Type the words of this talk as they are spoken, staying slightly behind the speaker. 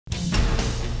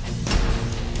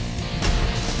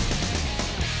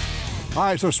All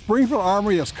right, so Springfield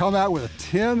Armory has come out with a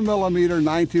 10 millimeter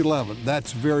 1911.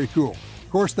 That's very cool. Of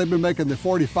course, they've been making the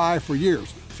 45 for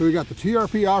years. So we got the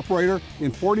TRP operator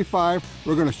in 45.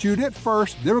 We're going to shoot it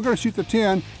first, then we're going to shoot the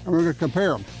 10, and we're going to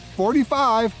compare them.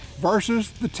 45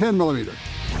 versus the 10 millimeter.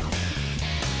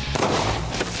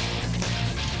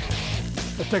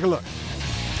 Let's take a look.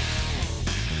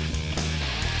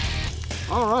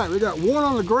 All right, we got one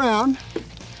on the ground.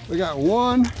 We got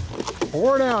one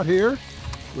poured out here.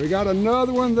 We got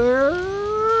another one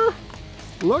there.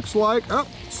 Looks like, oh,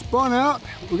 spun out.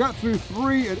 We got through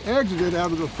 3 and exited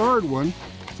out of the 3rd one.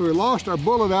 So we lost our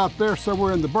bullet out there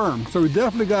somewhere in the berm. So we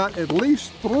definitely got at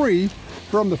least 3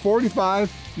 from the 45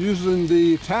 using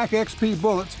the TAC XP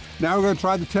bullets. Now we're going to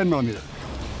try the 10 millimeter.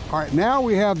 All right, now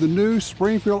we have the new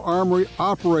Springfield Armory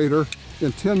operator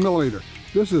in 10 millimeter.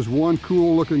 This is one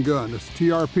cool looking gun. It's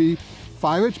TRP,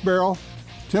 5-inch barrel,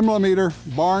 10 millimeter,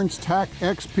 Barnes TAC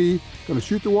XP. Gonna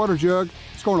shoot the water jug.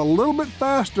 It's going a little bit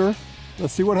faster.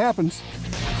 Let's see what happens.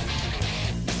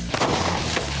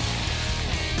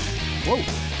 Whoa.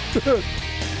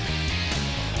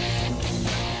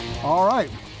 All right,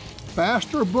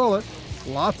 faster bullet,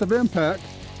 lots of impact.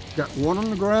 Got one on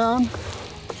the ground,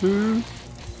 2,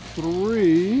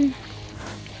 3.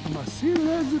 Am I seeing an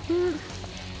exit there?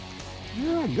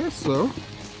 Yeah, I guess so.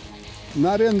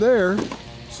 Not in there.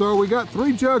 So we got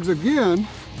 3 jugs again.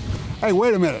 Hey,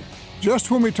 wait a minute.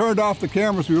 Just when we turned off the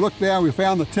cameras, we looked down, we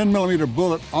found the 10 millimeter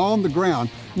bullet on the ground.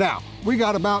 Now, we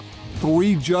got about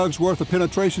 3 jugs worth of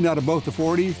penetration out of both the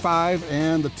 45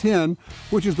 and the 10,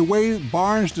 which is the way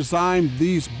Barnes designed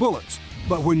these bullets.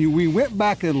 But when we went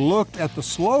back and looked at the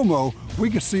slow-mo,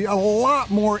 we could see a lot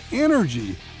more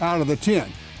energy out of the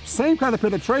 10. Same kind of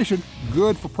penetration,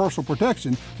 good for personal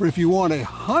protection, but if you want a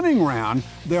hunting round,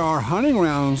 there are hunting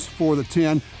rounds for the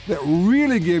 10 that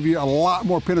really give you a lot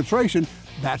more penetration.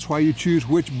 That's why you choose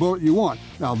which bullet you want.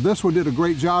 Now this one did a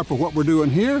great job for what we're doing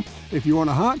here. If you want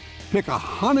to hunt, pick a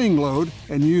hunting load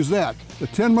and use that. The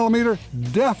 10 millimeter,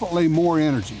 definitely more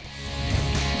energy.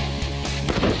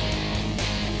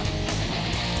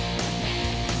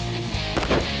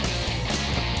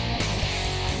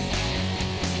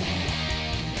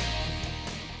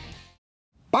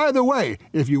 By the way,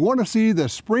 if you want to see the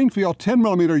Springfield 10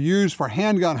 millimeter used for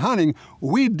handgun hunting,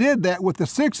 we did that with the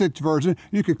 6-inch version.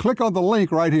 You can click on the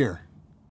link right here.